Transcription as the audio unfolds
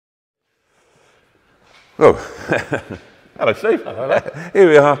Oh, hello Steve. Hello. Here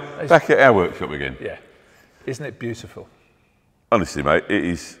we are, back at our workshop again. Yeah. Isn't it beautiful? Honestly mate, it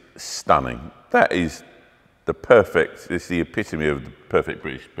is stunning. That is the perfect, it's the epitome of the perfect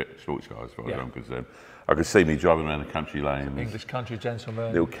British sports car as far as I'm concerned. I could see me driving around the country lane. English country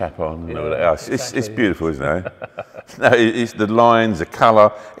gentleman. Little cap on and all that. Exactly. It's beautiful, isn't it? No, it's the lines, the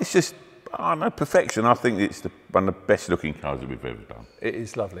colour, it's just, oh no, perfection. I think it's one of the best looking cars that we've ever done. It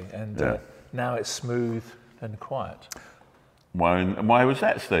is lovely, and now it's smooth and quiet. Why was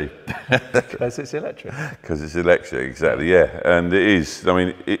that, Steve? Because it's electric. Because it's electric, exactly, yeah. And it is, I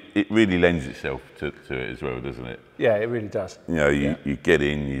mean, it really lends itself to it as well, doesn't it? Yeah, it really does. You know, you get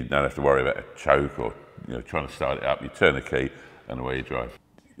in, you don't have to worry about a choke or, you know, trying to start it up. You turn the key and away you drive.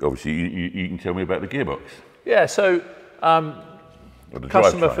 Obviously, you can tell me about the gearbox. Yeah, so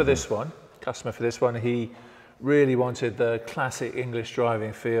customer for this one, he really wanted the classic English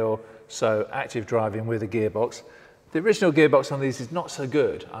driving feel, so active driving with a gearbox. The original gearbox on these is not so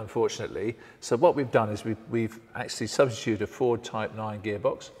good, unfortunately. So what we've done is we've actually substituted a Ford Type 9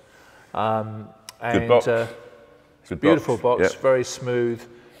 gearbox. Good box. It's a beautiful box, very smooth,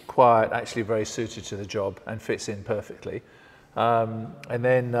 quiet, actually very suited to the job and fits in perfectly. And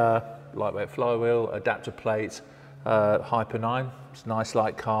then lightweight flywheel, adapter plate, Hyper 9. It's a nice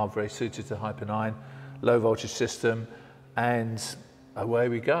light car, very suited to Hyper 9. Low voltage system, and away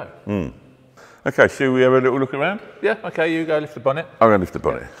we go. Okay, shall we have a little look around? Yeah, okay, you go lift the bonnet. I'm going to lift the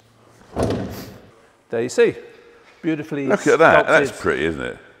bonnet. There you see, beautifully Look at that, that's pretty, isn't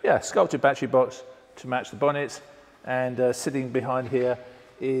it? Yeah, sculpted battery box to match the bonnet, and sitting behind here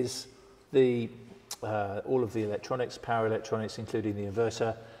is the all of the electronics, power electronics, including the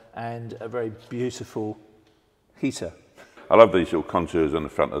inverter, and a very beautiful heater. I love these little contours on the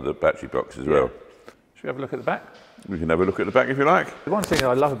front of the battery box as well. Should we have a look at the back? We can have a look at the back if you like. The one thing that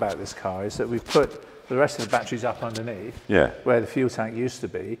I love about this car is that we've put the rest of the batteries up underneath, where the fuel tank used to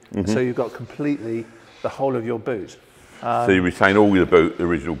be, so you've got completely the whole of your boot. So you retain all your boot, the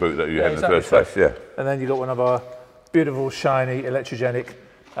original boot that you had in the first place, And then you've got one of our beautiful, shiny, electrogenic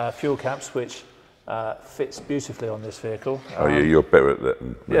fuel caps, which fits beautifully on this vehicle. Oh yeah, you're better at that.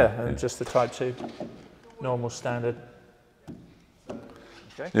 And just the Type 2, normal, standard.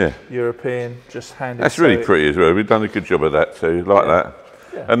 Okay. Yeah. European, just handy. That's really pretty as well. We've done a good job of that too, like that.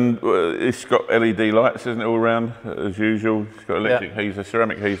 Yeah. And it's got LED lights, isn't it, all around, as usual. It's got electric heater,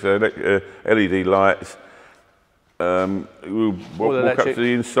 ceramic heater, LED lights. We'll walk up to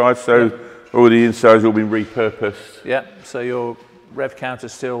the inside, so all the inside's all been repurposed. Yeah, so your rev counter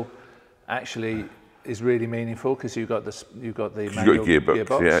still actually is really meaningful because you've got the manual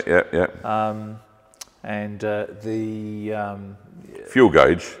gearbox. And the fuel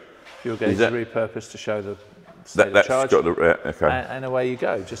gauge is repurposed to show the state of charge. Got the, and away you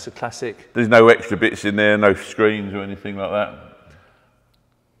go, just a classic. There's no extra bits in there, no screens or anything like that?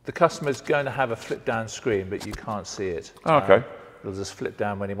 The customer's going to have a flip down screen, but you can't see it. Oh, okay. It'll just flip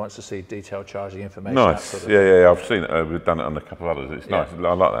down when he wants to see detailed charging information. Nice, sort of yeah, I've seen it. We've done it on a couple of others. It's nice, I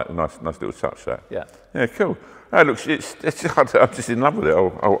like that, nice little touch that. Yeah, cool. Oh, look, I'm just in love with it.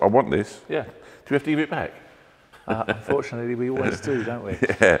 I want this. Yeah. Do we have to give it back? Unfortunately, we always do, don't we?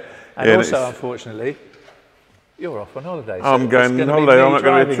 Yeah. And also, unfortunately, you're off on holiday. So I'm going on holiday, I'm not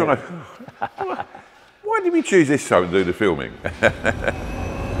going to drive. Why did we choose this time to do the filming?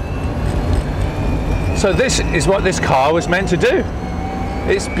 So this is what this car was meant to do.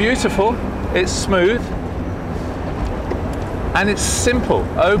 It's beautiful, it's smooth, and it's simple,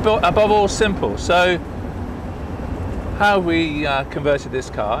 above all simple. So how we converted this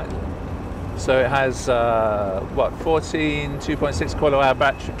car, so it has, 2.6 kilowatt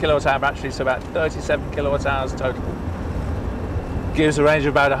hour battery, so about 37 kilowatt hours total. Gives a range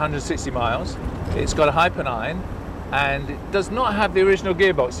of about 160 miles. It's got a Hyper 9, and it does not have the original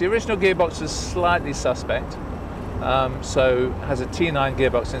gearbox. The original gearbox is slightly suspect, so has a T9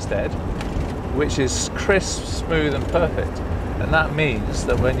 gearbox instead, which is crisp, smooth and perfect. And that means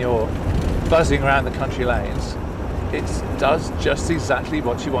that when you're buzzing around the country lanes, it does just exactly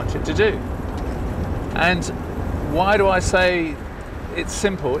what you want it to do. And why do I say it's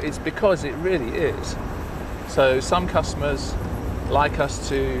simple? It's because it really is. So some customers like us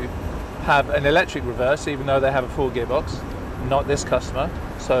to have an electric reverse, even though they have a full gearbox. Not this customer.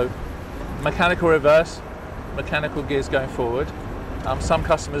 So mechanical reverse, mechanical gears going forward. Some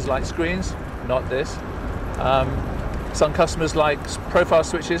customers like screens, not this. Some customers like profile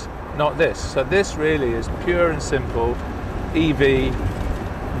switches, not this. So this really is pure and simple EV,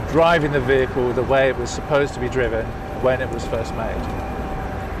 driving the vehicle the way it was supposed to be driven when it was first made.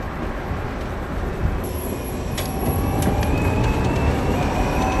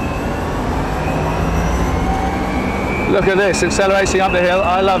 Look at this, accelerating up the hill.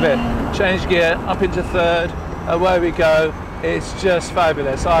 I love it. Change gear, up into third, away we go. It's just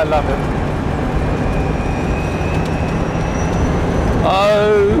fabulous. I love it.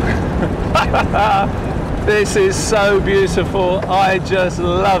 Oh, this is so beautiful. I just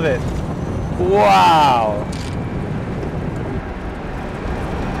love it. Wow.